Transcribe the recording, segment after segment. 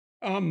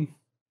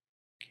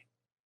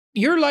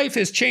Your life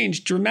has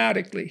changed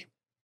dramatically.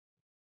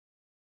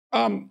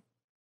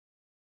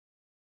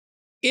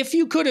 If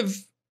you could have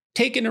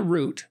taken a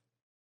route,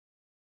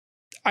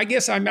 I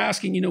guess I'm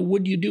asking,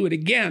 would you do it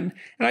again?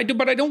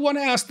 But I don't want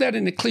to ask that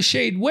in a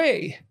cliched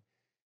way.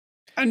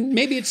 And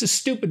maybe it's a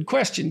stupid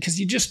question because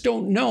you just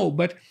don't know.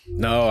 But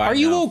no, are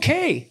you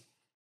okay?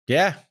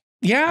 Yeah.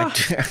 Yeah.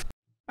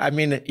 I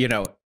mean,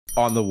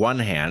 on the one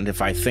hand,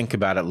 if I think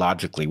about it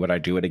logically, would I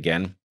do it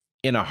again?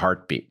 In a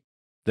heartbeat.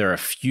 There are a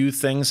few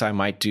things I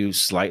might do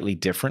slightly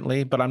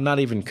differently, but I'm not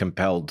even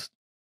compelled.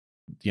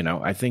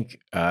 I think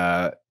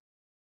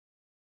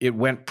it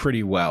went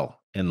pretty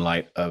well in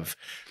light of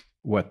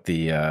what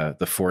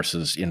the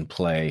forces in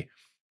play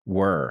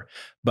were.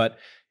 But,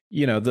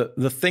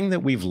 the thing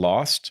that we've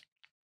lost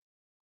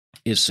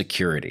is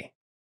security,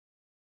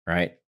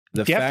 right?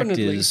 The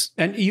Definitely. fact is,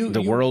 and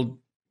world.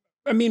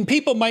 I mean,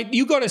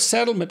 you got a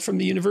settlement from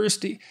the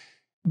university,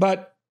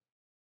 but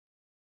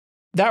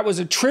that was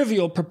a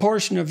trivial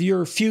proportion of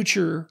your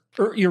future,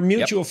 or your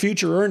mutual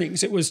future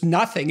earnings. It was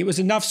nothing. It was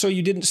enough so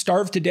you didn't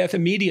starve to death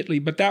immediately,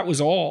 but that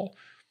was all.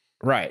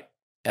 Right.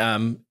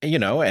 And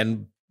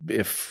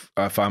if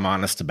I'm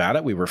honest about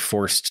it, we were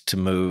forced to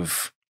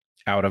move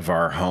out of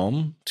our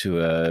home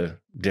to a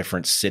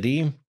different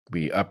city.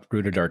 We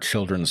uprooted our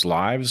children's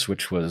lives,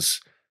 which was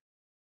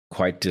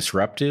quite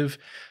disruptive.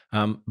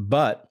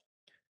 But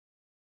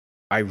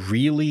I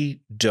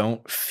really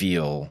don't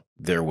feel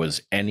there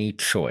was any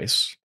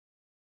choice.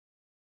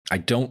 I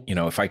don't,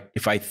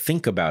 if I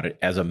think about it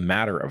as a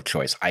matter of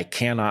choice, I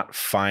cannot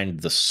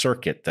find the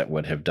circuit that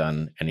would have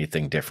done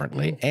anything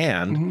differently.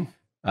 And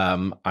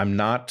I'm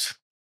not,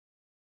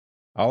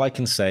 all I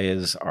can say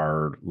is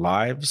our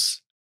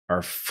lives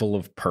are full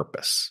of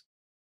purpose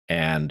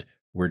and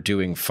we're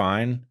doing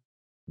fine.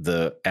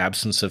 The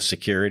absence of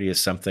security is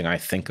something I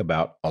think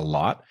about a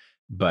lot,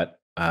 but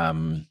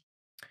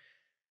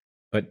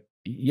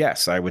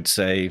yes, I would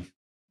say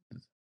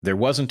there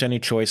wasn't any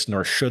choice,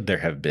 nor should there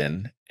have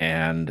been.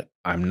 And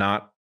I'm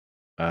not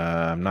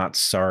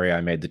sorry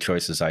I made the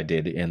choices I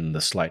did in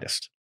the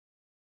slightest.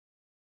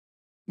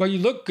 Well, you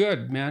look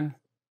good, man.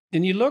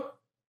 And you look,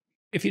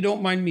 if you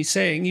don't mind me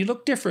saying, you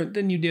look different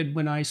than you did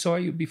when I saw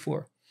you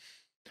before.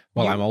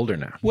 Well, I'm older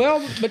now.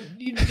 Well, but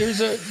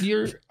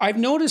I've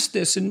noticed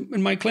this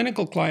in my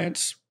clinical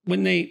clients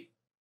when they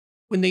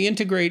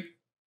integrate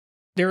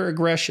their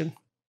aggression,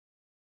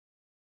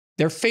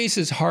 their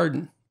faces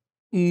harden.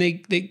 And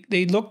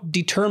they look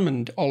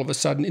determined all of a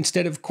sudden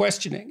instead of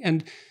questioning.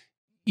 And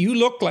you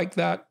look like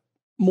that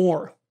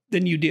more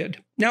than you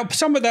did. Now,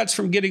 some of that's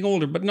from getting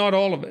older, but not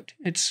all of it.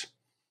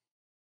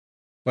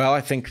 Well,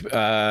 I think,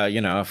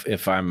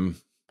 if I'm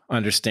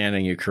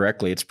understanding you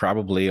correctly, it's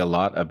probably a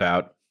lot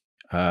about,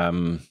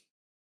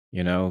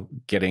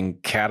 getting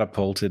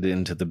catapulted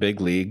into the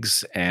big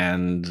leagues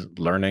and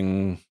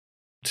learning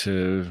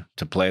to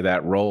play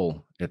that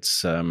role.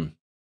 It's,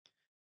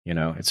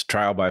 it's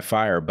trial by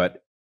fire,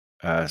 but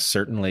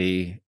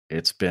certainly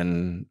it's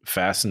been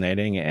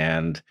fascinating,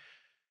 and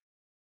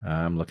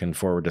I'm looking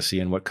forward to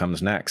seeing what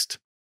comes next.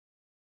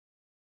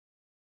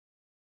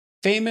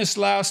 Famous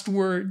last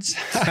words.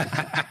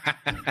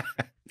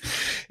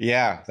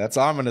 Yeah, that's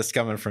ominous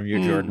coming from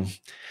you, Jordan.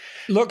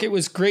 Look, it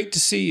was great to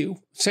see you.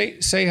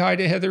 Say hi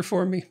to Heather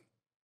for me.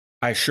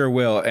 I sure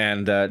will.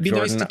 And be Jordan,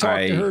 nice to talk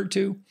to her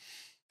too.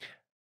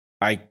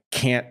 I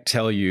can't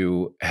tell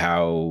you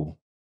how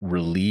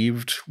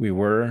relieved we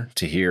were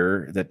to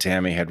hear that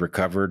Tammy had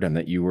recovered and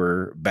that you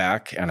were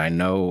back. And I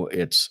know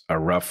it's a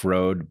rough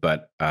road,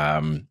 but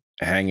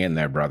hang in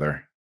there,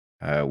 brother.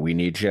 We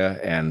need you.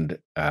 And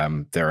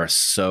there are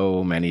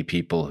so many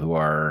people who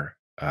are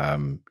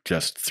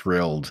just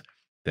thrilled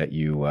that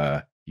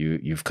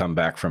you've come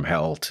back from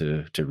hell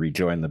to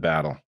rejoin the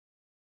battle.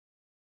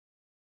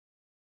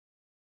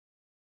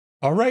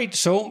 All right.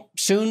 So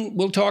soon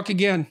we'll talk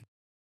again.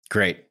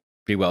 Great.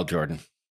 Be well, Jordan.